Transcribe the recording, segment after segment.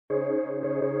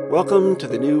Welcome to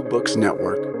the New Books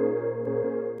Network.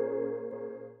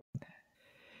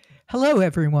 Hello,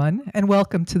 everyone, and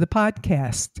welcome to the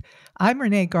podcast. I'm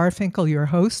Renee Garfinkel, your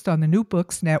host on the New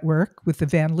Books Network with the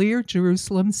Van Leer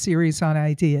Jerusalem series on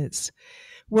ideas.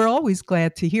 We're always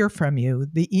glad to hear from you.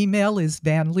 The email is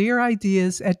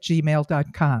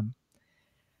VanLeerIdeas@gmail.com.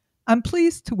 I'm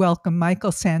pleased to welcome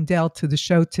Michael Sandel to the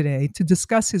show today to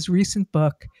discuss his recent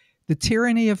book, The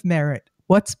Tyranny of Merit: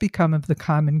 What's Become of the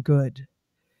Common Good.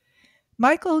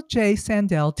 Michael J.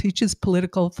 Sandel teaches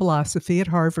political philosophy at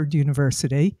Harvard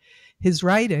University. His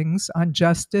writings on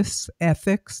justice,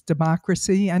 ethics,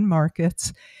 democracy, and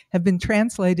markets have been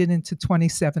translated into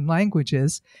 27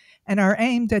 languages and are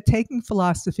aimed at taking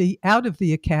philosophy out of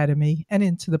the academy and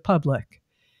into the public.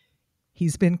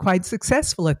 He's been quite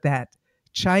successful at that.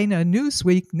 China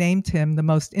Newsweek named him the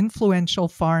most influential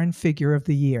foreign figure of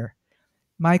the year.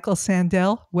 Michael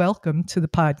Sandel, welcome to the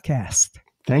podcast.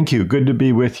 Thank you. Good to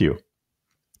be with you.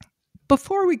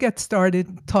 Before we get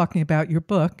started talking about your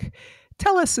book,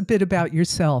 tell us a bit about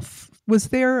yourself. Was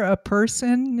there a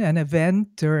person, an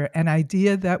event, or an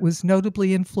idea that was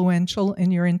notably influential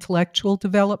in your intellectual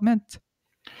development?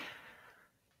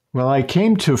 Well, I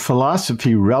came to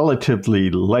philosophy relatively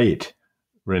late,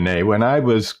 Renee. When I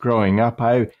was growing up,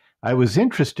 I was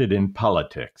interested in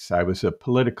politics. I was a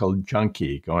political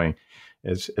junkie going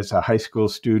as a high school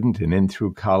student and in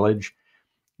through college.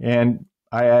 And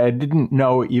I didn't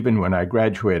know, even when I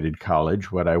graduated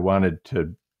college, what I wanted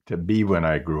to be when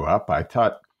I grew up. I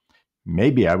thought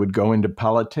maybe I would go into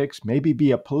politics, maybe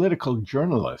be a political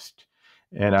journalist.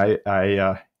 And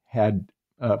I had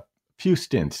a few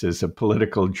stints as a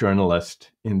political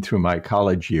journalist in through my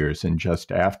college years and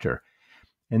just after.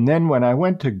 And then when I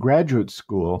went to graduate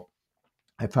school,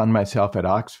 I found myself at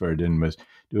Oxford and was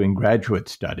doing graduate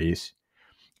studies.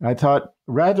 I thought,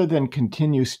 rather than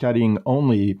continue studying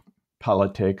only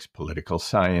politics, political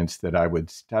science, that I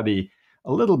would study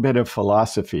a little bit of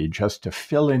philosophy just to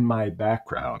fill in my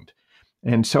background.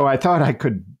 And so I thought I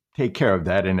could take care of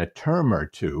that in a term or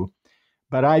two,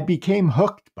 but I became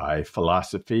hooked by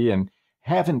philosophy and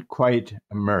haven't quite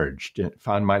emerged. I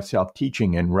found myself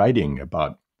teaching and writing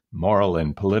about moral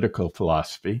and political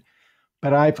philosophy,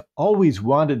 but I've always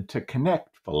wanted to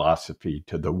connect philosophy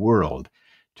to the world,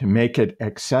 to make it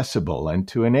accessible and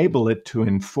to enable it to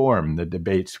inform the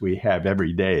debates we have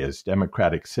every day as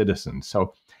democratic citizens.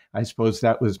 So I suppose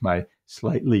that was my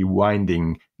slightly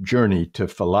winding journey to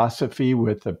philosophy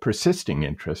with a persisting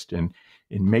interest in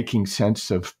making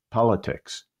sense of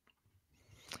politics.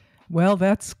 Well,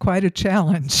 that's quite a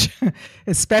challenge,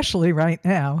 especially right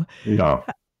now. Yeah.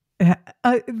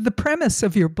 The premise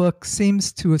of your book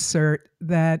seems to assert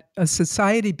that a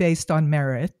society based on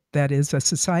merit, that is, a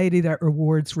society that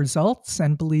rewards results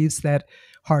and believes that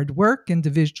hard work,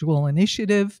 individual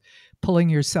initiative, pulling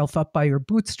yourself up by your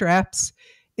bootstraps,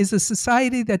 is a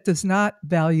society that does not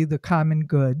value the common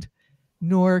good,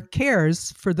 nor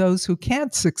cares for those who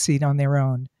can't succeed on their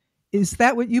own. Is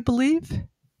that what you believe?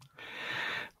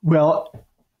 Well,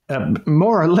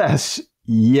 more or less,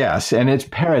 yes. And it's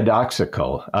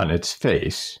paradoxical on its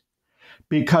face,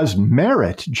 because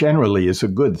merit generally is a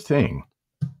good thing.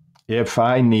 If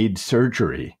I need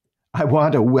surgery, I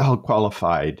want a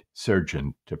well-qualified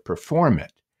surgeon to perform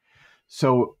it.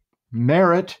 So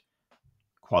merit,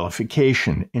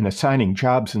 qualification in assigning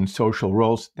jobs and social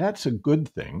roles, that's a good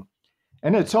thing.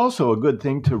 And it's also a good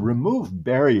thing to remove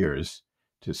barriers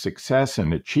to success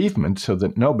and achievement so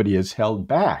that nobody is held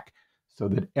back, so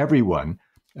that everyone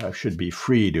should be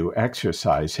free to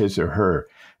exercise his or her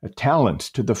talents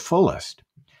to the fullest.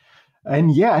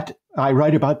 And yet, I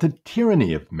write about the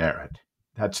tyranny of merit.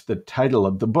 That's the title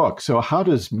of the book. So how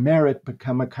does merit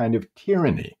become a kind of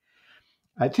tyranny?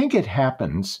 I think it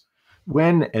happens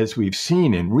when, as we've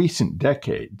seen in recent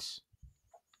decades,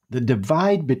 the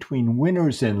divide between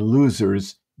winners and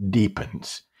losers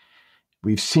deepens.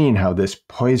 We've seen how this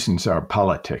poisons our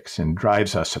politics and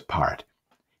drives us apart.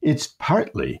 It's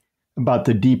partly about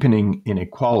the deepening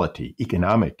inequality,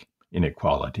 economic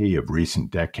inequality of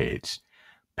recent decades.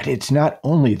 But it's not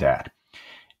only that.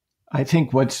 I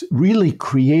think what's really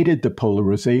created the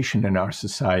polarization in our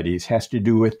societies has to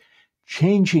do with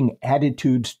changing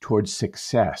attitudes towards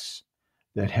success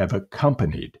that have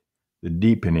accompanied the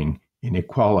deepening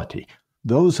inequality.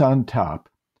 Those on top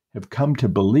have come to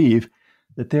believe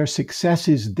that their success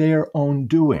is their own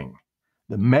doing,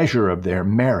 the measure of their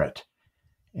merit,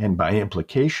 and by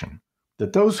implication,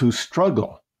 that those who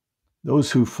struggle,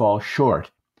 those who fall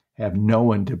short, have no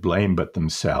one to blame but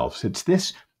themselves. It's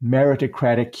this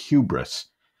meritocratic hubris,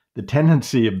 the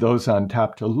tendency of those on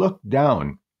top to look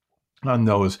down on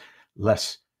those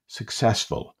less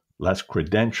successful, less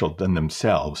credentialed than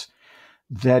themselves,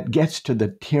 that gets to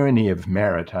the tyranny of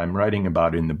merit I'm writing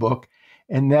about in the book,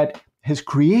 and that has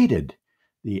created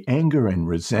the anger and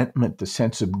resentment, the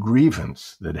sense of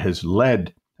grievance that has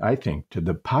led, I think, to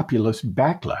the populist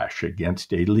backlash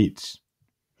against elites.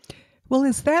 Well,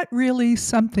 is that really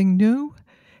something new?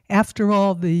 After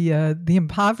all, the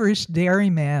impoverished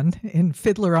dairyman in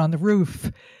Fiddler on the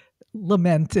Roof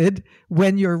lamented,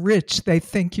 "When you're rich, they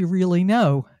think you really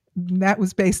know." That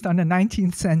was based on a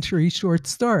 19th century short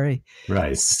story.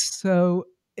 Right. So,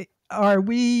 are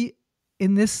we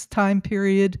in this time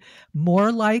period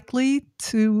more likely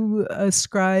to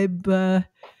ascribe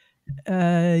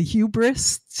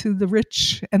hubris to the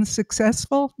rich and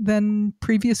successful than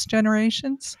previous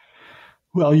generations?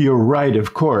 Well, you're right,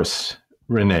 of course,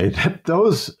 Renee, that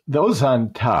those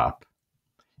on top,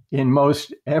 in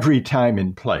most every time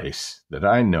and place that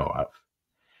I know of,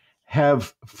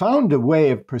 have found a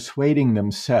way of persuading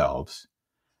themselves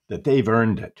that they've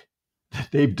earned it,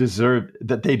 that they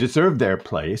deserve their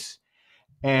place,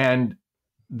 and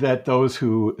that those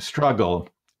who struggle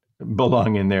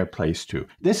belong in their place too.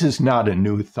 This is not a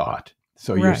new thought,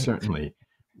 so you're certainly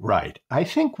right. I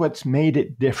think what's made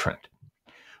it different,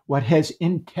 what has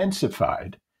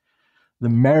intensified the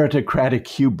meritocratic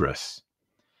hubris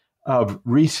of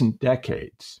recent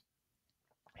decades,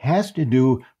 has to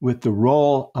do with the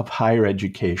role of higher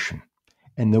education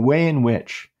and the way in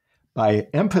which, by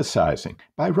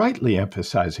rightly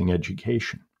emphasizing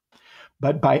education,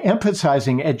 but by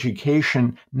emphasizing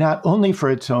education not only for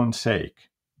its own sake,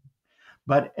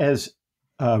 but as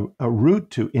a route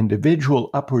to individual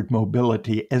upward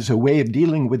mobility, as a way of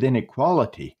dealing with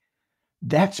inequality,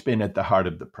 that's been at the heart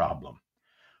of the problem.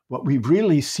 What we've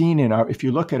really seen if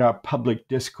you look at our public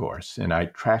discourse, and I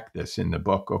track this in the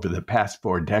book over the past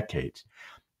 4 decades,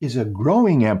 is a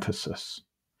growing emphasis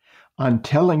on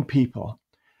telling people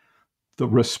the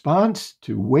response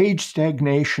to wage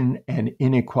stagnation and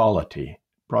inequality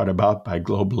brought about by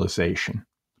globalization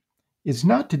is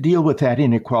not to deal with that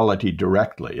inequality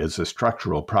directly as a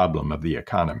structural problem of the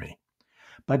economy,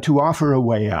 but to offer a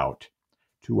way out,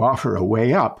 to offer a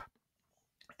way up,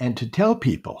 and to tell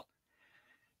people,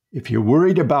 if you're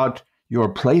worried about your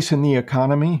place in the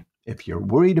economy, if you're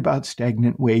worried about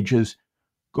stagnant wages,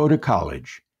 go to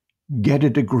college, get a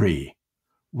degree.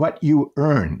 What you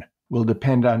earn will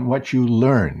depend on what you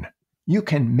learn. You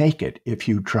can make it if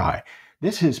you try.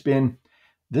 This has been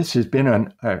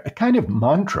a kind of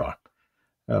mantra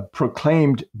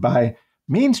proclaimed by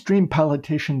mainstream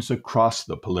politicians across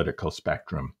the political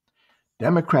spectrum,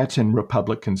 Democrats and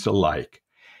Republicans alike.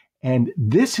 And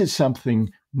this is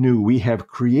something new. We have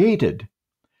created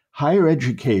higher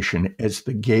education as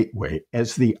the gateway,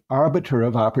 as the arbiter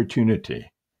of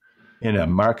opportunity in a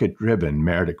market-driven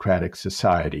meritocratic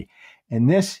society. And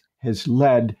this has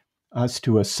led us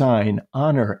to assign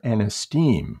honor and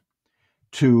esteem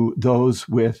to those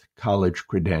with college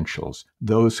credentials,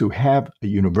 those who have a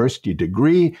university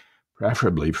degree,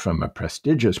 preferably from a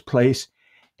prestigious place.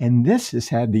 And this has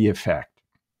had the effect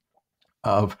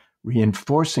of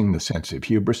reinforcing the sense of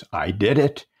hubris. I did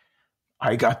it.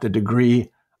 I got the degree.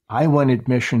 I won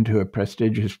admission to a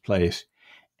prestigious place.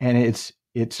 And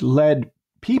it's led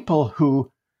people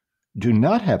who do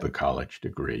not have a college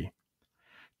degree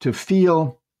to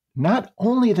feel not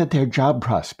only that their job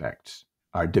prospects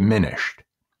are diminished,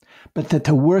 but that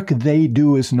the work they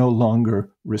do is no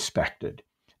longer respected.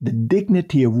 The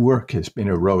dignity of work has been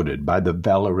eroded by the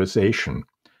valorization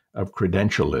of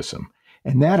credentialism.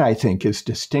 And that, I think, is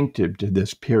distinctive to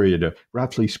this period of,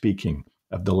 roughly speaking,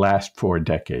 of the last 4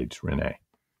 decades, Renee.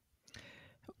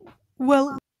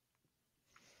 Well,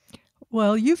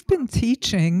 you've been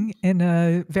teaching in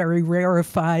a very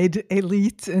rarefied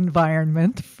elite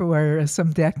environment for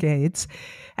some decades.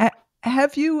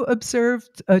 Have you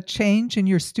observed a change in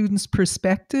your students'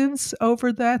 perspectives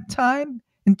over that time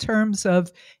in terms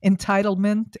of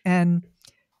entitlement? And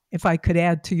if I could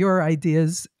add to your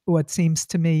ideas, what seems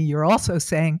to me you're also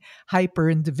saying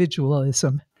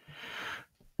hyper-individualism.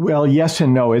 Well, yes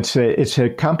and no. It's a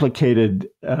complicated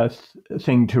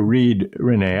thing to read,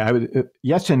 Renee.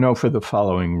 Yes and no for the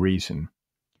following reason.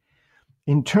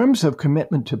 In terms of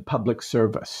commitment to public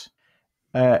service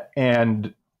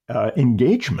and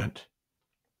engagement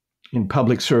in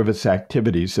public service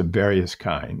activities of various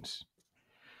kinds,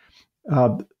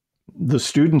 the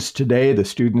students today, the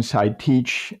students I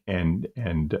teach and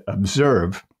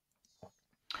observe,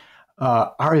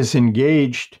 are as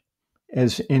engaged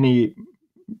as any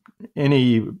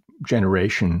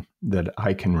generation that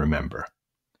I can remember.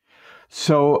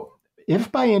 So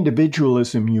if by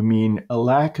individualism you mean a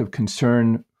lack of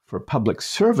concern for public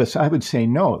service, I would say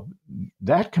no.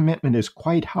 that commitment is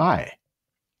quite high,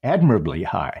 admirably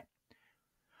high.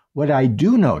 What I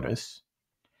do notice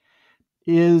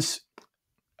is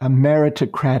a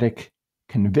meritocratic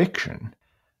conviction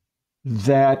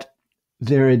that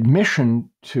their admission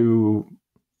to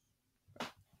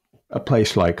a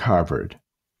place like Harvard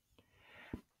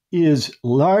is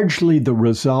largely the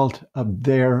result of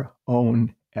their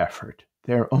own effort,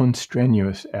 their own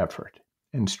strenuous effort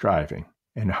and striving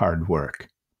and hard work.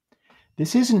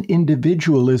 This isn't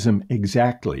individualism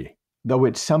exactly, though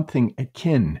it's something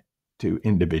akin to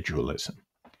individualism.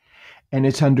 And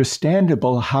it's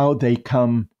understandable how they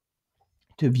come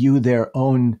to view their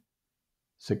own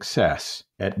success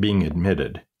at being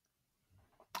admitted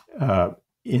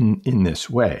in this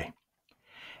way.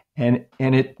 And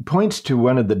it points to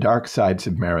one of the dark sides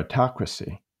of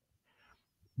meritocracy.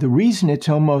 The reason it's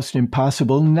almost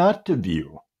impossible not to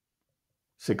view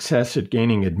success at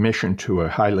gaining admission to a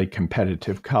highly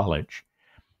competitive college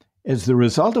as the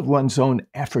result of one's own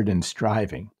effort and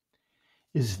striving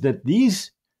is that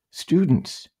these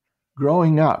students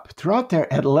growing up throughout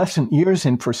their adolescent years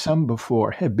and for some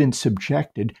before have been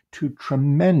subjected to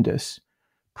tremendous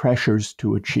pressures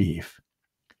to achieve.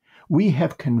 We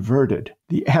have converted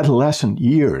the adolescent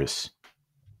years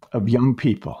of young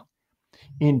people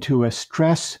into a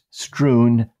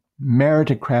stress-strewn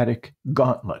meritocratic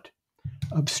gauntlet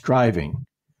of striving,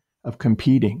 of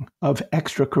competing, of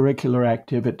extracurricular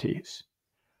activities,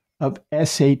 of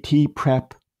SAT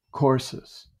prep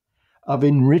courses, of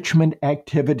enrichment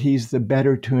activities the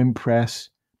better to impress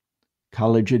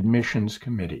college admissions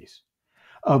committees,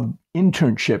 of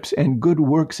internships and good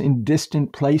works in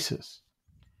distant places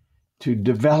to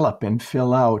develop and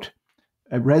fill out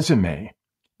a resume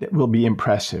that will be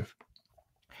impressive.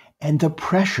 And the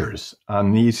pressures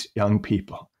on these young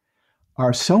people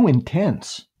are so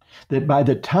intense that by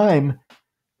the time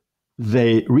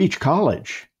they reach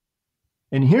college,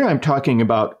 and here I'm talking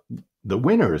about the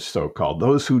winners, so-called,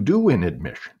 those who do win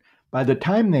admission, by the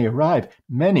time they arrive,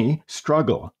 many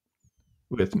struggle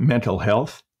with mental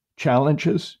health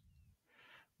challenges.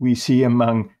 We see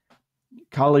among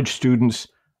college students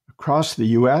across the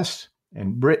US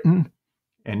and Britain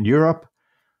and Europe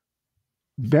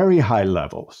very high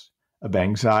levels of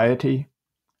anxiety,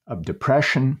 of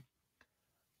depression,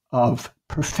 of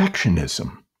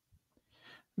perfectionism,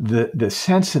 the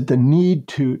sense of the need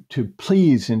to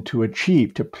please and to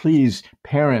achieve, to please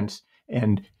parents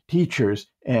and teachers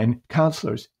and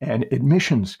counselors and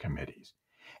admissions committees.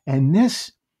 And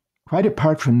this, quite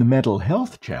apart from the mental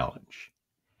health challenge,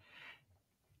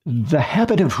 the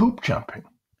habit of hoop jumping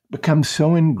becomes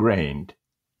so ingrained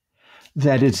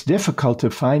that it's difficult to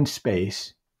find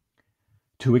space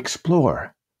to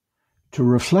explore, to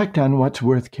reflect on what's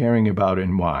worth caring about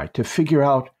and why, to figure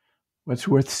out what's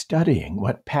worth studying,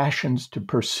 what passions to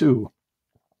pursue,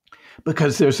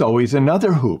 because there's always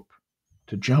another hoop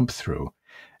to jump through.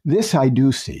 This I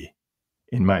do see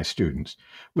in my students,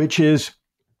 which is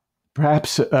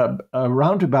perhaps a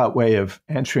roundabout way of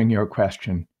answering your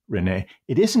question, Renee.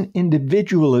 It isn't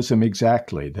individualism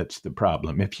exactly that's the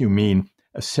problem, if you mean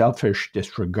a selfish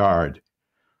disregard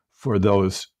for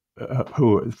those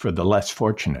for the less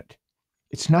fortunate.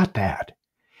 It's not that.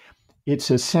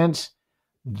 It's a sense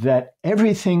that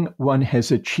everything one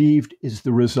has achieved is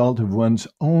the result of one's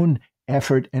own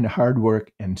effort and hard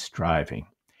work and striving.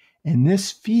 And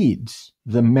this feeds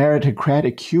the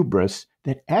meritocratic hubris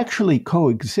that actually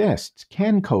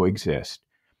can coexist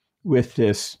with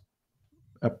this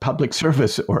public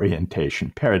service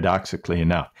orientation, paradoxically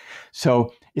enough.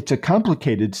 So it's a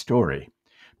complicated story,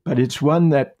 but it's one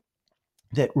that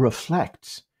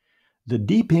reflects the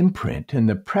deep imprint and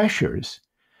the pressures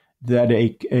that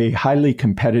a highly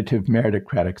competitive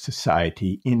meritocratic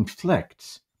society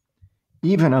inflicts,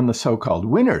 even on the so-called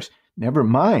winners, never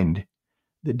mind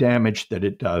the damage that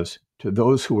it does to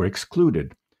those who are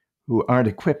excluded, who aren't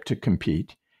equipped to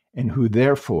compete, and who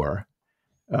therefore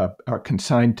are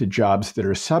consigned to jobs that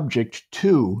are subject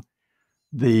to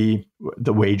the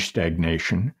wage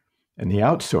stagnation and the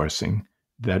outsourcing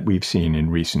that we've seen in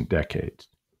recent decades.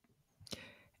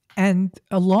 And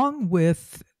along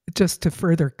with, just to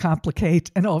further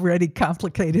complicate an already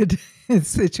complicated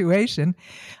situation,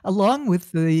 along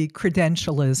with the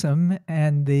credentialism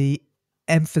and the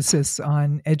emphasis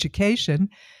on education,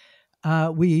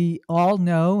 we all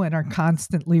know and are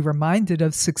constantly reminded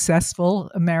of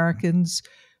successful Americans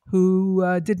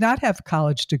who did not have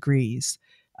college degrees,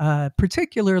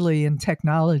 particularly in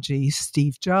technology.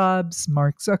 Steve Jobs,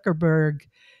 Mark Zuckerberg,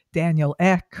 Daniel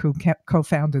Ek, who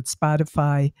co-founded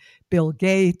Spotify, Bill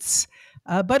Gates,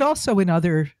 but also in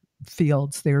other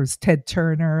fields. There's Ted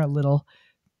Turner, a little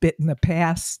bit in the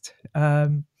past.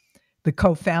 the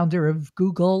co-founder of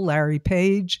Google, Larry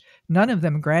Page. None of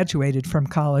them graduated from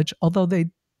college, although they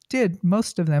did,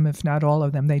 most of them, if not all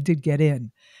of them, they did get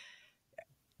in.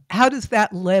 How does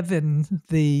that leaven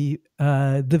the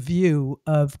view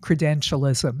of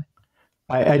credentialism?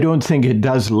 I don't think it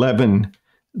does leaven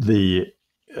the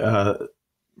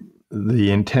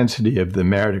intensity of the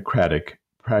meritocratic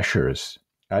pressures.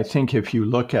 I think if you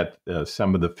look at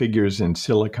some of the figures in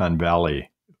Silicon Valley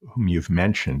whom you've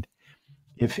mentioned,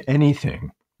 if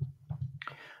anything,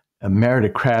 a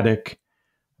meritocratic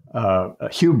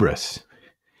hubris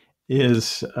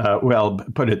is, well,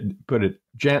 put it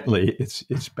gently,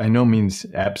 it's by no means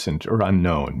absent or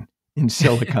unknown in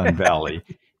Silicon Valley,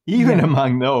 even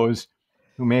among those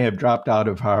who may have dropped out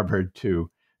of Harvard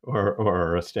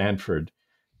or Stanford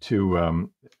to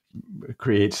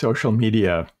create social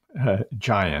media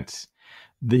giants.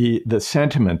 The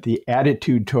sentiment, the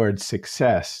attitude towards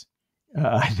success,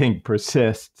 I think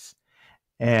persists,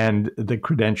 and the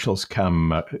credentials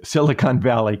come. Silicon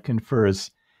Valley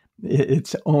confers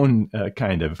its own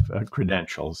kind of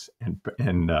credentials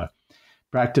and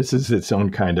practices its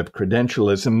own kind of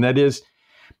credentialism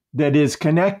that is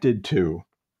connected to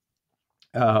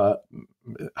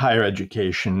higher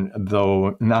education,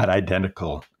 though not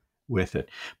identical with it.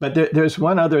 But there's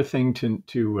one other thing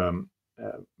to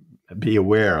be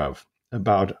aware of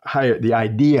about the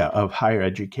idea of higher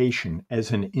education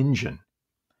as an engine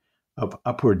of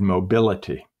upward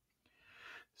mobility.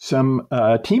 Some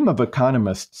team of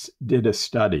economists did a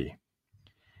study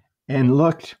and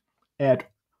looked at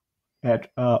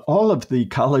all of the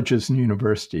colleges and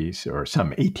universities, or some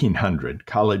 1,800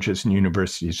 colleges and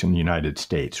universities in the United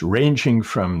States, ranging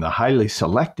from the highly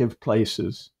selective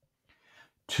places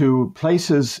to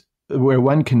places where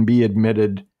one can be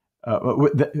admitted,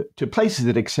 to places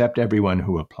that accept everyone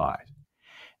who applies.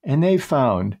 And they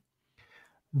found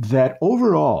that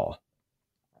overall,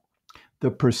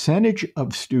 the percentage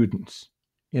of students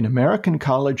in American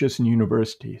colleges and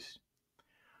universities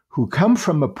who come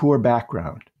from a poor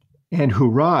background and who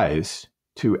rise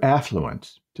to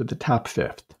affluence, to the top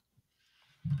fifth,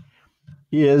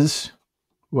 is,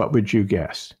 what would you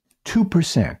guess?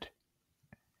 2%.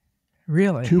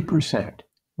 Really? 2%.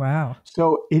 Wow.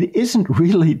 So it isn't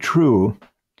really true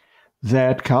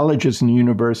that colleges and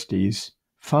universities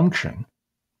function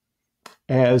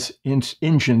as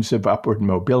engines of upward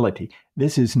mobility.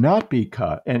 This is not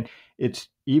because, and it's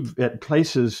at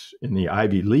places in the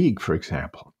Ivy League, for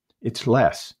example, it's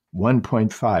less,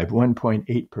 1.5,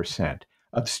 1.8%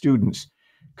 of students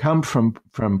come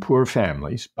from poor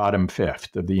families, bottom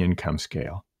fifth of the income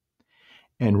scale,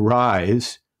 and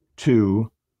rise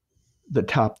to the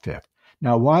top fifth.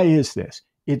 Now, why is this?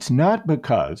 It's not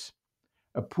because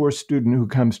a poor student who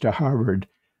comes to Harvard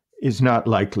is not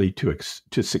likely to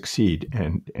succeed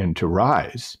and to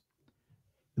rise.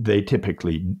 They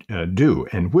typically do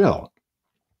and will.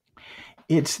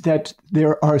 It's that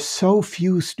there are so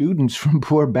few students from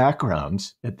poor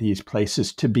backgrounds at these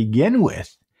places to begin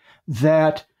with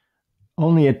that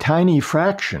only a tiny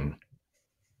fraction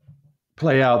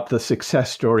play out the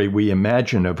success story we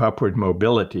imagine of upward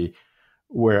mobility,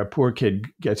 where a poor kid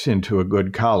gets into a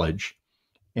good college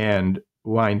and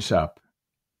winds up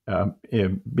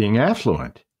being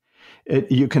affluent.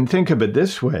 You can think of it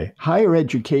this way. Higher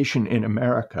education in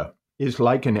America is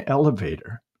like an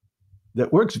elevator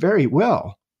that works very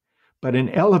well, but an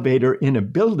elevator in a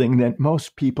building that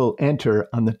most people enter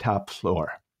on the top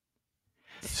floor.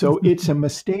 So it's a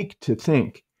mistake to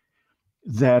think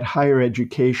that higher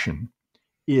education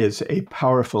is a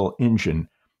powerful engine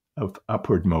of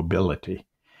upward mobility.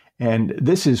 And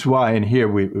this is why, and here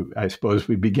I suppose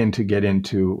we begin to get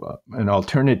into an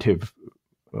alternative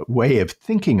way of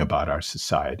thinking about our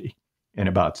society and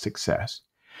about success.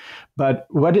 But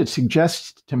what it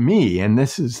suggests to me, and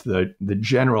this is the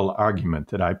general argument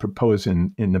that I propose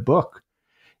in the book,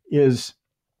 is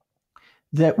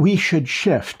that we should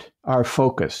shift our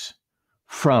focus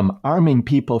from arming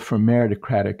people for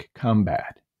meritocratic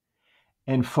combat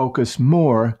and focus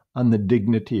more on the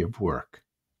dignity of work,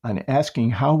 on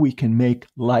asking how we can make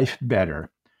life better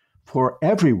for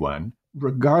everyone,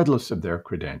 regardless of their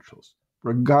credentials,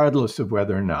 regardless of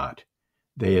whether or not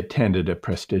they attended a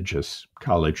prestigious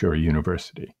college or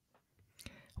university.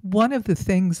 One of the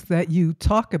things that you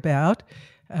talk about,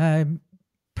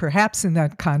 perhaps in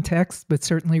that context, but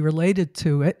certainly related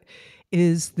to it,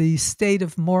 is the state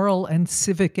of moral and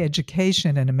civic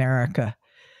education in America.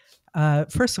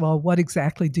 First of all, what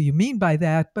exactly do you mean by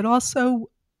that? But also,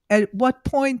 at what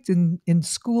point in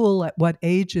school, at what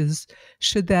ages,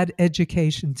 should that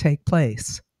education take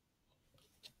place?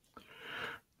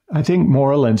 I think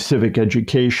moral and civic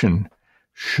education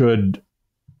should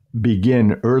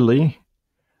begin early.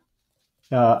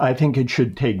 I think it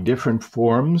should take different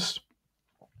forms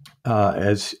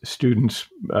as students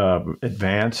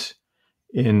advance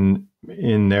in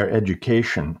their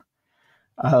education.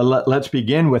 Let's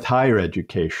begin with higher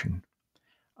education.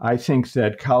 I think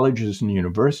that colleges and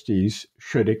universities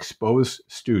should expose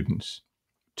students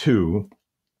to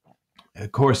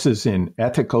courses in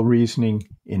ethical reasoning,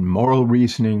 in moral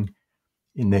reasoning,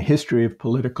 in the history of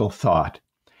political thought,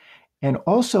 and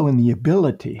also in the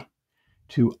ability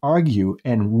to argue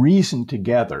and reason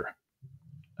together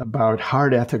about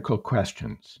hard ethical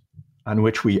questions on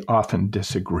which we often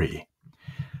disagree.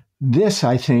 This,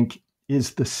 I think,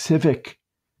 is the civic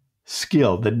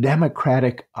skill, the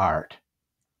democratic art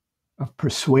of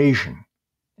persuasion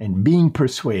and being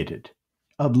persuaded,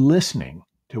 of listening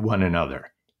to one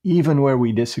another, even where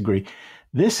we disagree.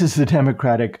 This is the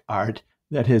democratic art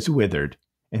that has withered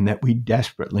and that we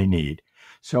desperately need.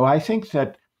 So I think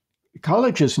that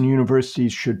colleges and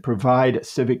universities should provide a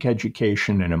civic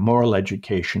education and a moral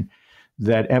education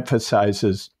that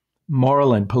emphasizes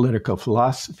moral and political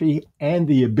philosophy and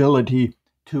the ability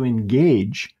to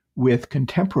engage with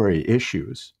contemporary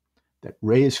issues that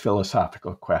raise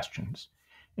philosophical questions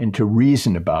and to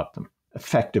reason about them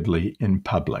effectively in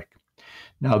public.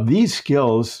 Now, these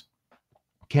skills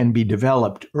can be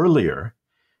developed earlier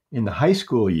in the high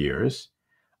school years.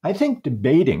 I think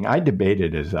I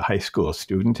debated as a high school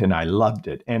student and I loved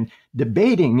it. And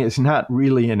debating is not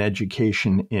really an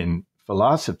education in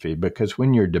philosophy, because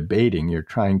when you're debating, you're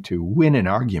trying to win an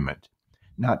argument,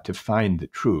 not to find the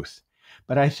truth.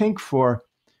 But I think for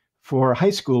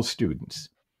high school students,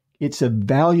 it's a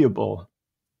valuable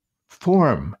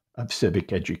form of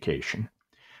civic education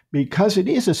because it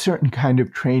is a certain kind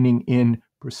of training in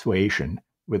persuasion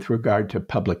with regard to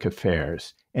public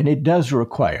affairs. And it does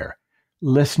require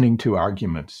listening to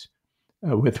arguments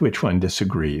with which one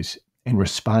disagrees and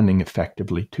responding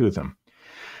effectively to them.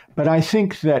 But I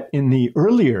think that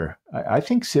I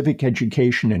think civic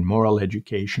education and moral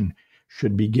education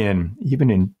should begin even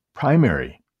in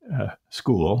primary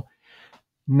school,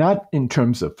 not in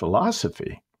terms of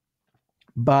philosophy,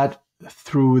 but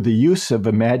through the use of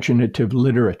imaginative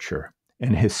literature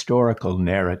and historical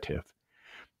narrative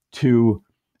to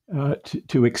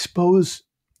expose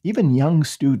even young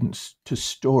students to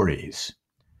stories,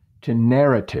 to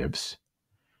narratives,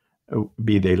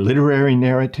 be they literary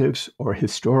narratives or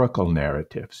historical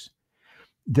narratives,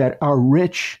 that are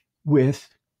rich with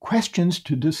questions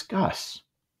to discuss,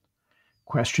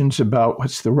 questions about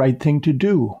what's the right thing to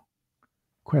do,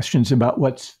 questions about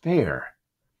what's fair,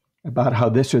 about how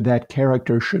this or that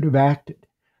character should have acted,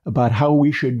 about how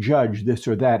we should judge this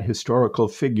or that historical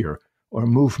figure or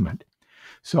movement.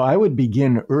 So I would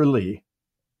begin early,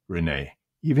 Renee,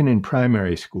 even in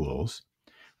primary schools,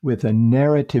 with a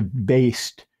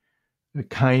narrative-based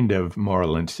kind of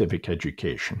moral and civic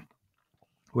education,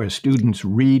 where students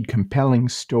read compelling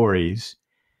stories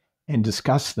and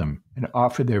discuss them and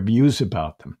offer their views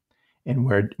about them, and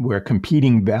where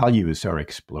competing values are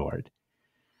explored.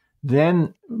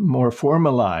 Then more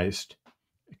formalized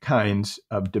kinds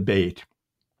of debate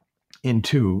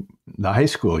into the high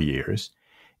school years,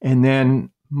 and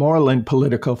then moral and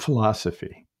political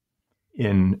philosophy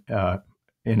in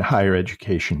higher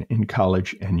education, in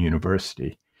college and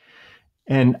university.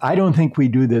 And I don't think we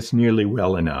do this nearly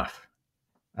well enough.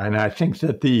 And I think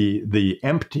that the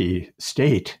empty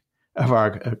state of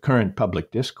our current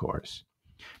public discourse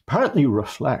partly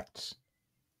reflects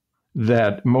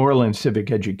that moral and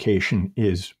civic education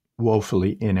is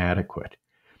woefully inadequate.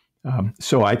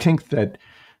 So I think that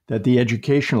the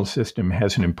educational system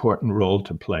has an important role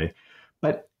to play,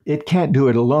 but it can't do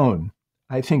it alone.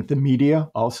 I think the media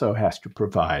also has to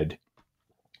provide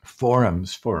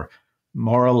forums for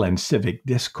moral and civic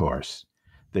discourse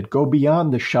that go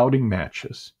beyond the shouting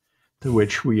matches to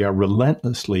which we are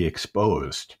relentlessly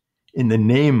exposed in the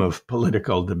name of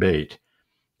political debate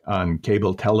on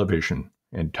cable television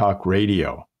and talk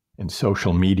radio and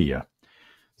social media.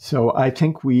 So I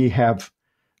think we have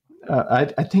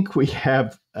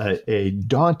a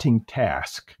daunting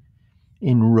task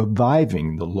in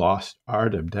reviving the lost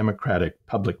art of democratic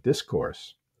public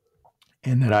discourse,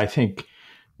 and that I think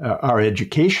our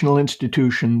educational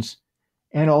institutions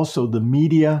and also the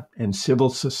media and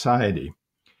civil society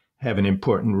have an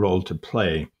important role to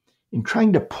play in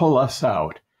trying to pull us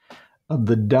out of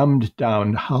the dumbed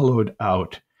down, hollowed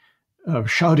out of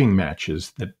shouting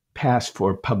matches that pass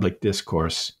for public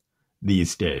discourse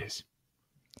these days.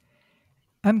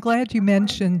 I'm glad you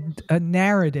mentioned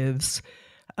narratives.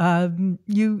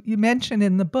 You mention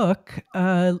in the book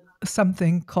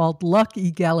something called luck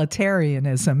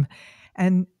egalitarianism,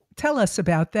 and tell us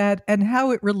about that and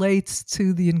how it relates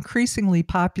to the increasingly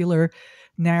popular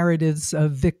narratives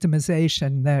of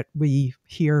victimization that we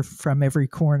hear from every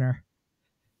corner.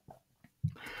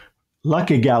 Luck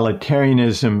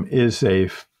egalitarianism is a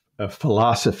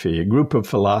philosophy. A group of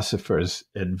philosophers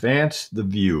advanced the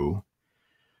view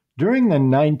during the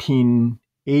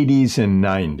 1980s and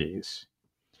 90s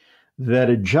that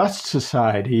a just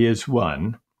society is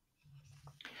one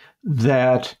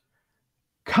that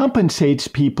compensates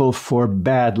people for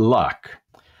bad luck,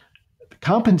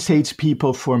 compensates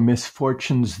people for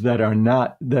misfortunes that are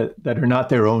not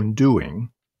their own doing,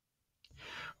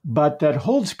 but that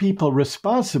holds people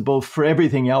responsible for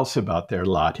everything else about their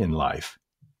lot in life.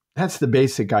 That's the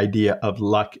basic idea of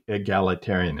luck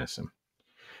egalitarianism.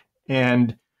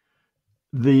 And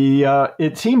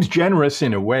it seems generous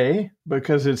in a way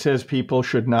because it says people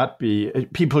should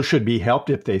be helped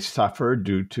if they suffer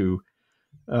due to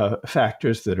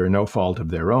factors that are no fault of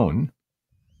their own.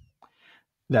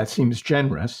 That seems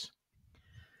generous.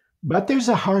 But there's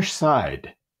a harsh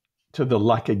side to the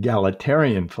luck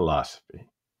egalitarian philosophy,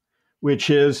 which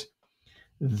is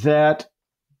that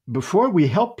before we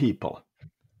help people,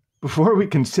 before we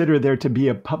consider there to be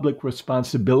a public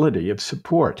responsibility of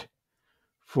support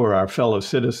for our fellow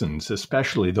citizens,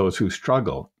 especially those who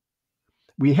struggle,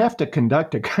 we have to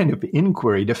conduct a kind of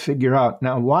inquiry to figure out,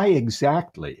 now, why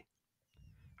exactly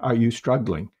are you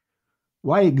struggling?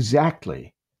 Why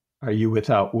exactly are you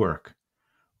without work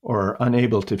or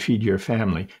unable to feed your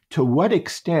family? To what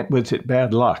extent was it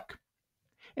bad luck?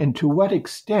 And to what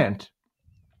extent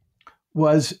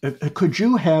could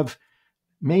you have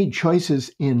made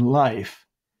choices in life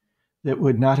that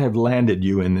would not have landed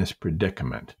you in this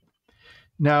predicament?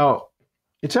 Now,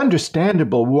 it's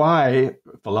understandable why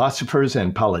philosophers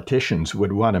and politicians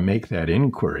would want to make that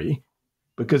inquiry,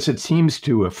 because it seems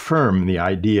to affirm the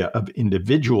idea of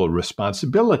individual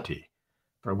responsibility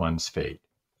for one's fate.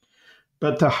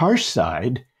 But the harsh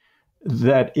side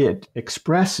that it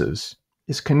expresses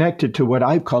is connected to what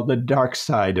I call the dark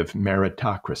side of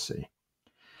meritocracy.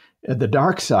 The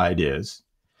dark side is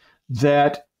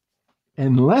that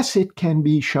unless it can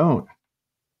be shown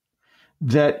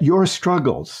that your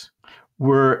struggles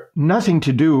were nothing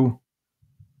to do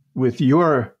with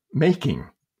your making,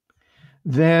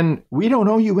 then we don't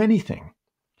owe you anything.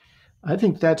 I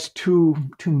think that's too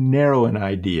narrow an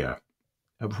idea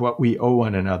of what we owe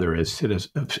one another as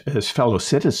fellow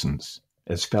citizens,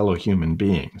 as fellow human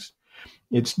beings.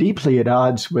 It's deeply at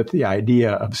odds with the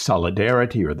idea of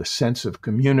solidarity or the sense of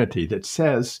community that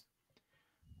says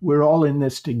we're all in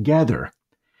this together.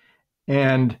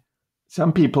 And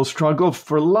some people struggle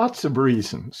for lots of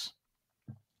reasons,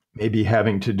 maybe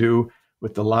having to do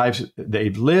with the lives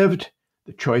they've lived,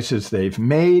 the choices they've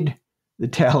made, the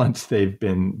talents they've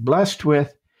been blessed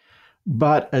with.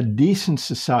 But a decent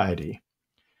society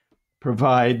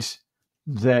provides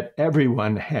that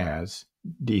everyone has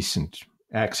decent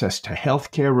access to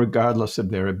health care, regardless of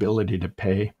their ability to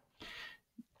pay,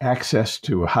 access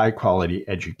to a high-quality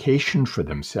education for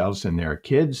themselves and their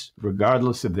kids,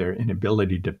 regardless of their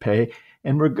inability to pay,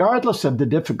 and regardless of the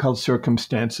difficult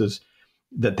circumstances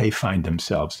that they find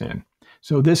themselves in.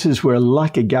 So this is where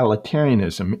luck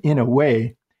egalitarianism, in a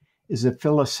way, is a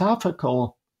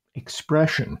philosophical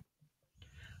expression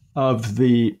of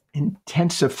the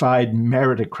intensified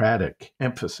meritocratic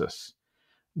emphasis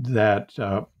that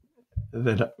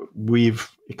we've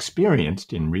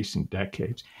experienced in recent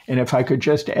decades. And if I could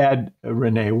just add,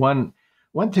 Renee, one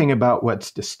thing about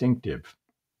what's distinctive,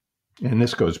 and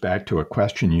this goes back to a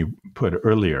question you put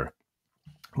earlier,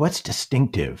 what's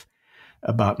distinctive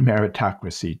about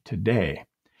meritocracy today?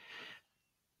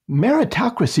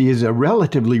 Meritocracy is a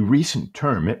relatively recent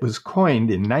term. It was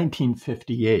coined in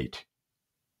 1958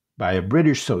 by a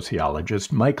British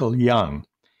sociologist, Michael Young.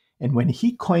 And when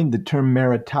he coined the term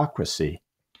meritocracy,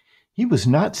 he was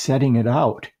not setting it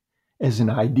out as an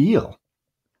ideal,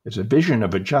 as a vision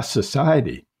of a just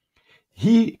society.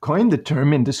 He coined the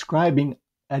term in describing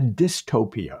a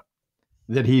dystopia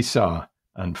that he saw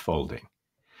unfolding.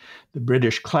 The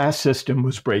British class system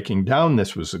was breaking down.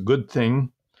 This was a good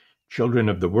thing. Children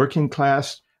of the working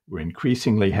class were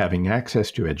increasingly having access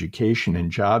to education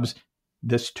and jobs.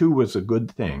 This too was a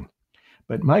good thing.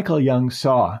 But Michael Young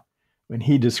saw, when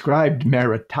he described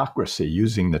meritocracy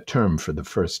using the term for the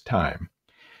first time,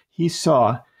 he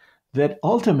saw that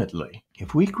ultimately,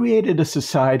 if we created a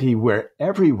society where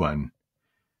everyone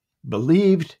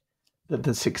believed that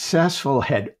the successful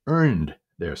had earned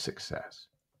their success,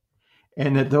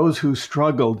 and that those who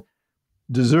struggled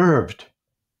deserved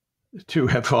to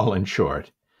have fallen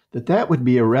short, that would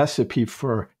be a recipe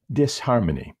for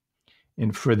disharmony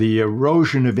and for the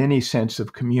erosion of any sense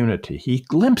of community. He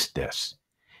glimpsed this.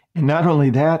 And not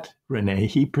only that, Renee,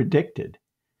 he predicted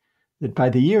that by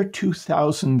the year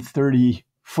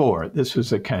 2034, this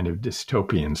was a kind of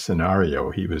dystopian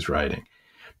scenario he was writing.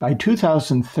 By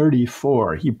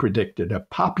 2034, he predicted a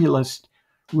populist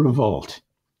revolt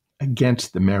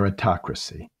against the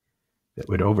meritocracy that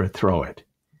would overthrow it.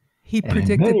 He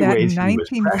predicted that in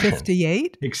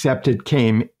 1958? Except it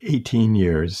came 18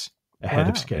 years ahead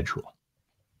of schedule.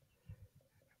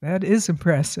 That is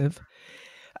impressive.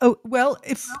 Oh, well,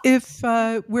 if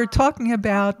we're talking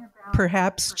about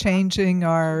perhaps changing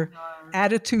our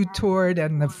attitude toward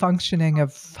and the functioning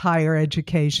of higher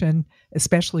education,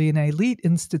 especially in elite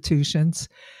institutions,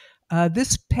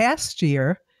 this past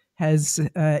year has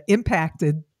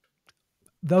impacted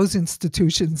those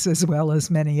institutions as well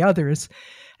as many others.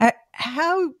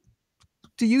 How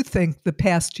do you think the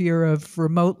past year of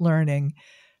remote learning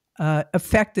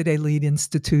affected elite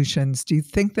institutions? Do you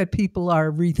think that people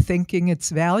are rethinking its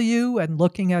value and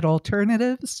looking at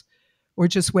alternatives, or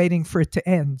just waiting for it to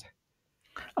end?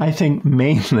 I think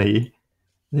mainly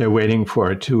they're waiting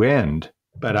for it to end.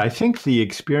 But I think the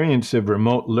experience of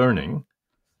remote learning,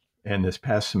 and this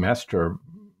past semester,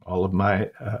 all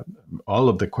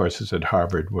of the courses at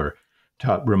Harvard were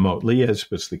taught remotely,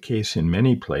 as was the case in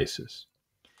many places.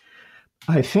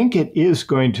 I think it is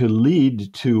going to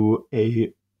lead to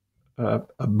a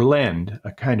blend,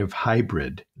 a kind of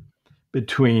hybrid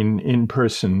between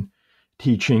in-person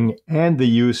teaching and the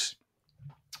use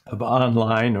of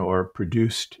online or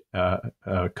produced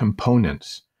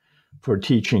components for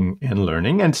teaching and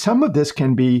learning. And some of this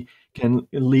can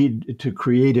lead to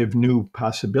creative new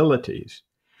possibilities.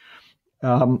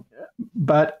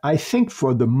 But I think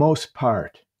for the most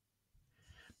part,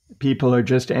 people are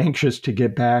just anxious to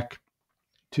get back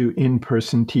to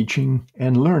in-person teaching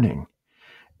and learning.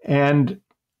 And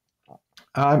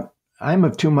I'm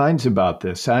of two minds about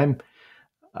this.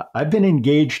 I've been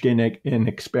engaged in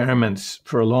experiments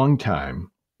for a long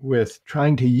time with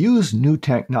trying to use new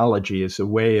technology as a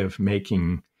way of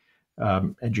making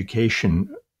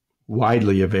education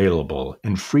widely available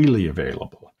and freely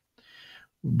available.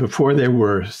 Before there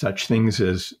were such things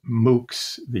as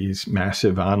MOOCs, these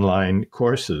massive online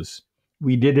courses,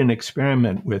 we did an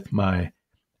experiment with my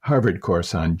Harvard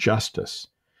course on justice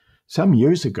some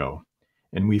years ago,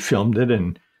 and we filmed it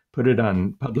and put it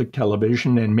on public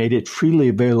television and made it freely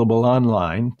available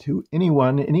online to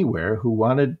anyone, anywhere who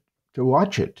wanted to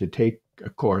watch it, to take a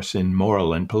course in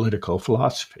moral and political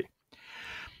philosophy.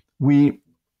 We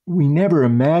never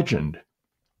imagined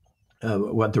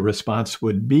what the response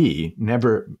would be.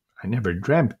 I never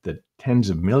dreamt that tens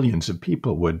of millions of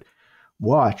people would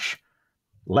watch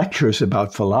lectures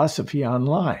about philosophy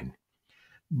online.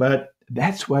 But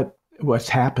that's what's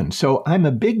happened. So I'm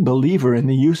a big believer in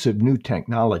the use of new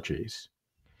technologies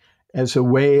as a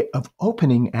way of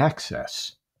opening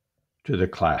access to the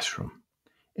classroom,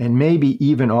 and maybe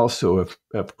even also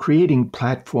of creating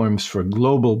platforms for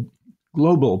global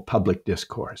public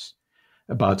discourse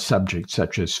about subjects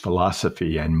such as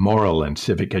philosophy and moral and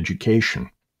civic education,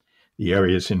 the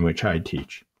areas in which I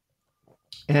teach,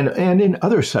 and in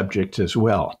other subjects as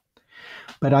well.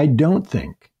 But I don't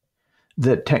think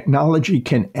that technology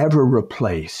can ever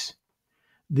replace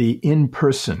the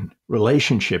in-person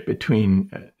relationship between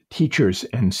teachers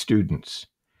and students.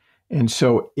 And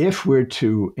so if we're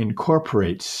to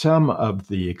incorporate some of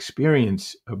the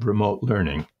experience of remote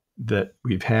learning that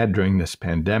we've had during this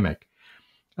pandemic,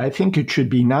 I think it should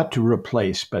be not to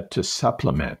replace, but to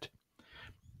supplement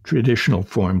traditional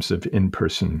forms of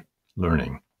in-person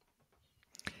learning.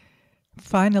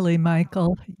 Finally,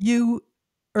 Michael, you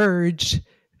urge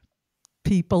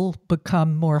people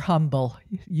become more humble.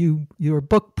 Your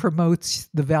book promotes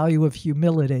the value of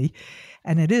humility,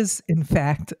 and it is, in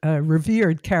fact, a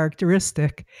revered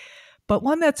characteristic, but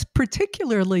one that's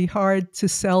particularly hard to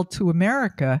sell to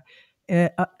America,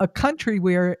 a country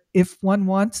where if one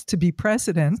wants to be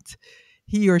president,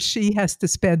 he or she has to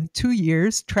spend 2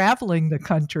 years traveling the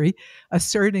country,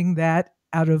 asserting that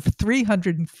out of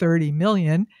 330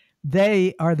 million,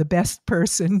 they are the best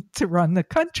person to run the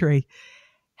country.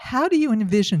 How do you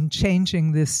envision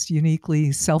changing this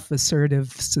uniquely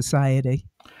self-assertive society?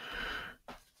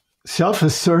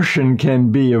 Self-assertion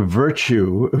can be a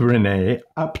virtue, Renee,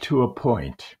 up to a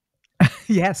point.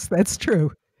 Yes, that's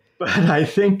true. But I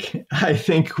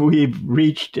think we've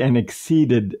reached and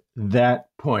exceeded that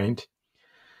point,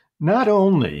 not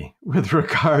only with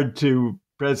regard to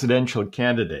presidential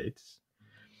candidates.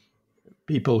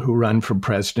 People who run for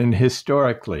president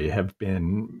historically have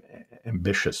been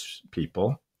ambitious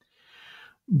people.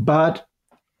 But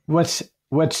what's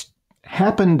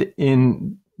happened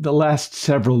in the last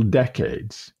several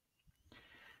decades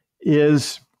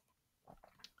is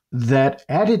that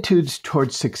attitudes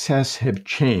towards success have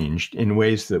changed in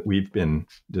ways that we've been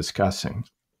discussing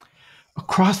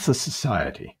across the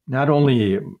society, not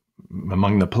only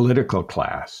among the political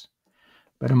class,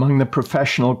 but among the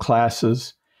professional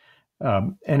classes,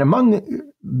 and among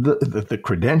the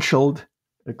credentialed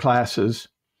classes,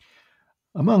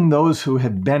 among those who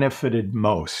have benefited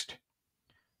most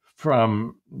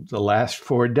from the last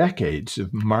 4 decades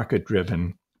of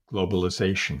market-driven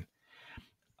globalization.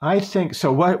 I think,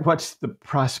 so what's the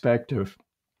prospect of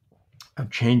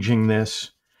changing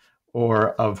this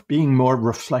or of being more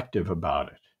reflective about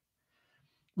it?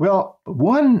 Well,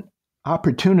 one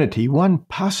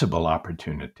possible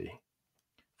opportunity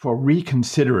for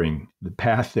reconsidering the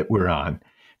path that we're on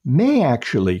may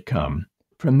actually come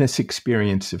from this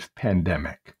experience of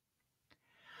pandemic.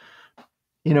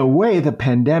 In a way, the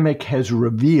pandemic has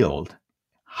revealed,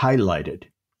 highlighted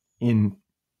in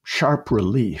sharp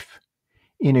relief,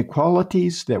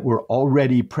 inequalities that were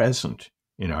already present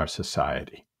in our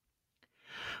society.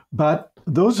 But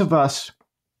those of us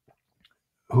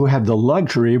who had the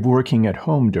luxury of working at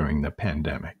home during the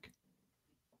pandemic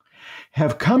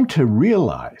have come to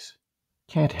realize,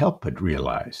 can't help but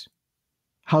realize,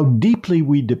 how deeply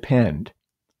we depend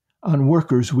on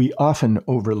workers we often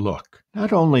overlook.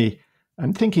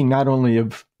 I'm thinking not only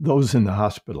of those in the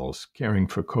hospitals caring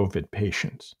for COVID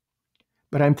patients,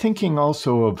 but I'm thinking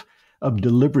also of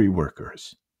delivery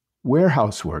workers,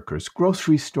 warehouse workers,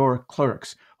 grocery store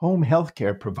clerks, home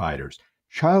healthcare providers,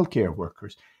 childcare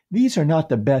workers. These are not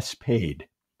the best paid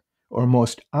or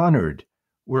most honored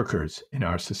workers in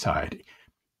our society,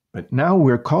 but now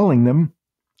we're calling them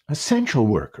essential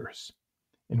workers,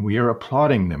 and we are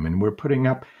applauding them, and we're putting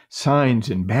up signs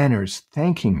and banners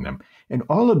thanking them. And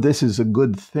all of this is a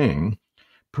good thing,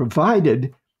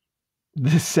 provided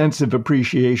this sense of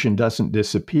appreciation doesn't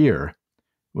disappear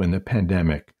when the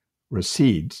pandemic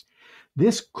recedes.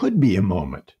 This could be a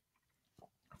moment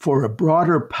for a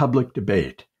broader public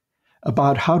debate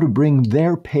about how to bring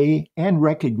their pay and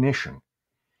recognition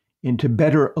into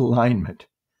better alignment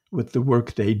with the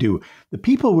work they do. The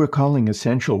people we're calling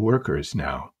essential workers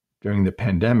now during the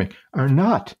pandemic are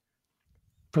not,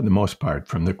 for the most part,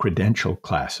 from the credentialed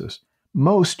classes.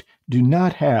 Most do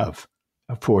not have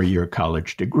a 4-year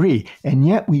college degree, and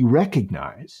yet we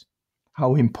recognize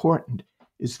how important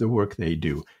is the work they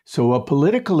do. So a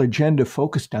political agenda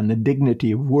focused on the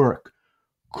dignity of work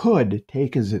could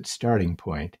take as its starting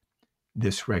point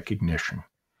this recognition.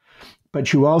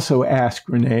 But you also asked,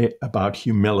 Renee, about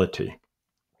humility.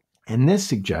 And this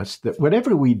suggests that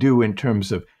whatever we do in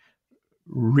terms of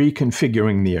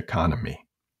reconfiguring the economy,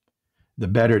 the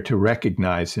better to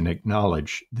recognize and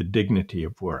acknowledge the dignity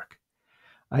of work.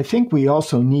 I think we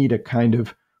also need a kind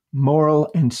of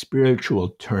moral and spiritual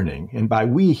turning. And by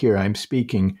we here, I'm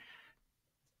speaking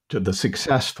to the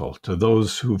successful, to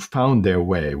those who've found their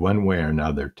way, one way or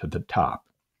another, to the top.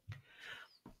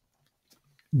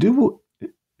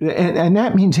 And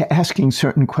that means asking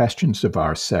certain questions of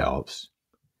ourselves.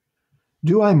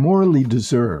 Do I morally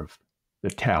deserve the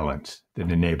talents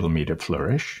that enable me to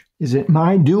flourish? Is it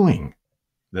my doing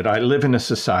that I live in a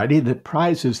society that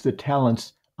prizes the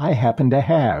talents I happen to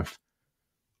have?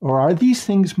 Or are these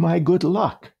things my good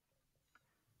luck?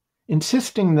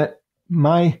 Insisting that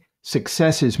my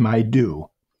success is my due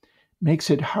makes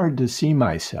it hard to see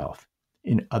myself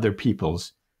in other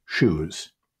people's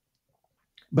shoes.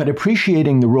 But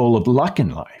appreciating the role of luck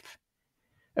in life,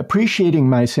 appreciating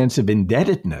my sense of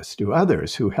indebtedness to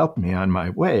others who helped me on my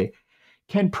way,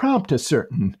 can prompt a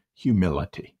certain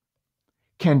humility,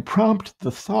 can prompt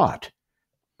the thought,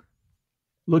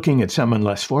 looking at someone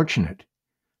less fortunate,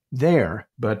 there,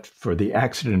 but for the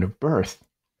accident of birth,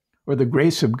 or the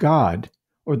grace of God,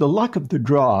 or the luck of the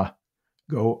draw,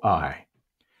 go I.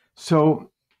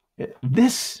 So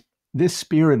this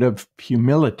spirit of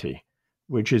humility,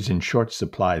 which is in short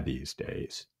supply these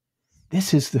days,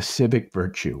 this is the civic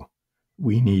virtue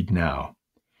we need now.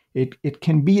 It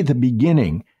can be the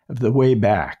beginning of the way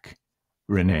back,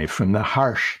 Renee, from the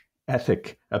harsh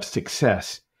ethic of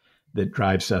success that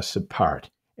drives us apart.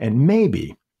 And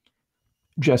maybe,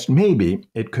 just maybe,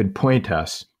 it could point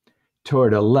us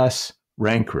toward a less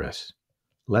rancorous,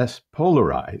 less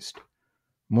polarized,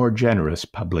 more generous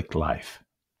public life.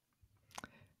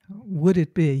 Would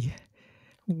it be?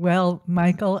 Well,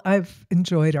 Michael, I've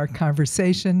enjoyed our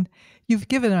conversation. You've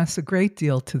given us a great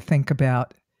deal to think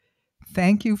about.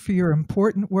 Thank you for your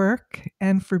important work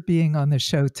and for being on the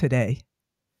show today.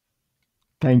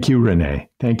 Thank you, Renee.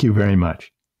 Thank you very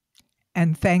much.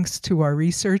 And thanks to our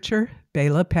researcher,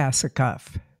 Bela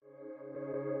Pasikoff.